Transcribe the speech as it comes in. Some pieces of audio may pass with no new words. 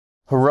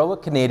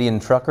Heroic Canadian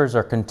truckers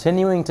are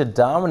continuing to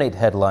dominate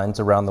headlines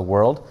around the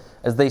world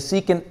as they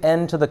seek an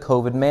end to the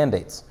COVID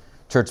mandates.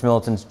 Church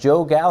Militant's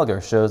Joe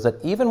Gallagher shows that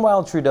even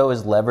while Trudeau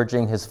is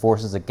leveraging his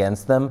forces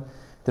against them,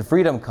 the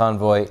Freedom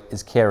Convoy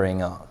is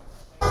carrying on.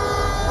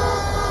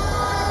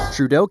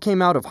 Trudeau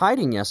came out of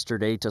hiding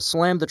yesterday to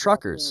slam the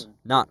truckers,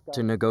 not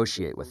to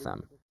negotiate with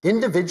them.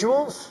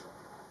 Individuals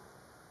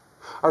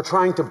are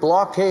trying to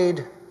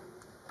blockade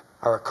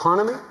our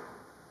economy,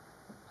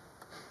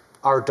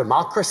 our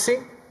democracy,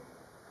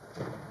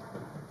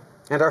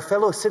 and our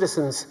fellow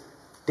citizens'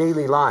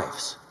 daily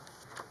lives.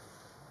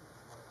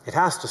 It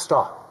has to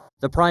stop.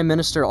 The Prime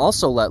Minister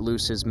also let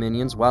loose his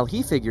minions while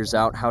he figures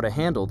out how to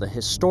handle the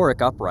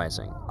historic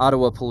uprising.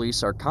 Ottawa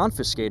police are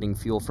confiscating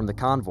fuel from the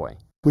convoy.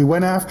 We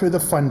went after the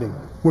funding.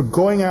 We're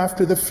going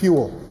after the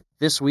fuel.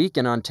 This week,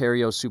 an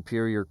Ontario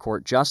Superior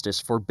Court justice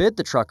forbid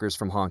the truckers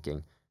from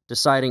honking,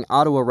 deciding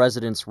Ottawa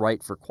residents'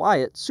 right for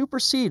quiet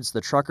supersedes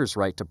the truckers'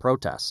 right to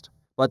protest.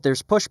 But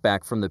there's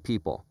pushback from the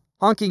people.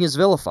 Honking is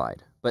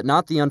vilified, but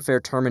not the unfair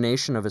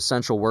termination of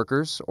essential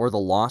workers or the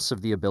loss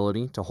of the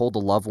ability to hold a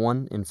loved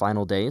one in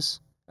final days.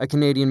 A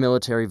Canadian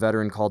military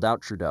veteran called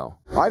out Trudeau.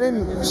 I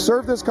didn't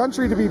serve this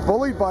country to be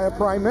bullied by a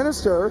prime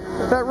minister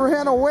that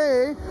ran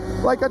away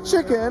like a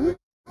chicken.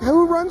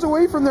 Who runs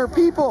away from their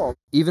people?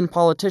 Even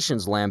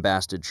politicians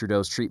lambasted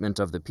Trudeau's treatment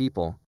of the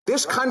people.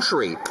 This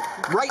country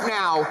right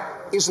now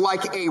is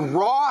like a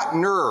raw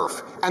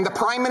nerve, and the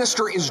Prime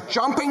Minister is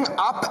jumping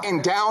up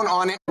and down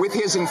on it with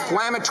his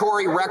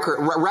inflammatory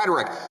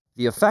rhetoric.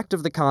 The effect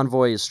of the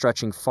convoy is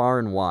stretching far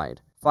and wide.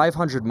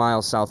 500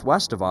 miles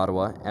southwest of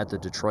Ottawa, at the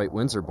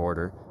Detroit-Windsor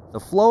border, the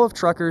flow of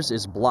truckers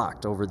is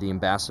blocked over the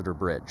Ambassador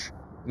Bridge.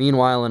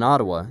 Meanwhile, in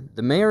Ottawa,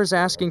 the mayor is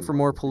asking for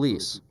more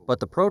police, but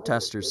the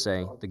protesters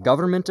say the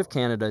Government of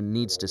Canada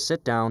needs to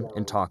sit down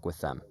and talk with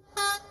them.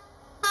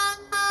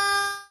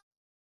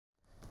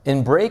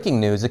 In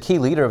breaking news, a key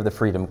leader of the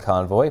Freedom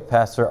Convoy,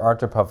 Pastor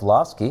Artur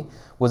Pawlowski,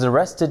 was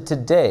arrested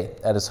today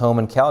at his home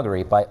in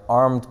Calgary by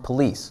armed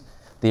police.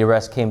 The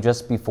arrest came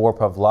just before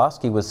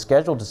Pawlowski was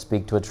scheduled to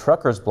speak to a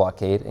truckers'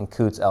 blockade in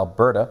Coutts,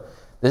 Alberta.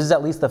 This is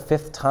at least the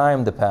 5th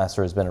time the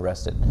pastor has been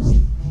arrested.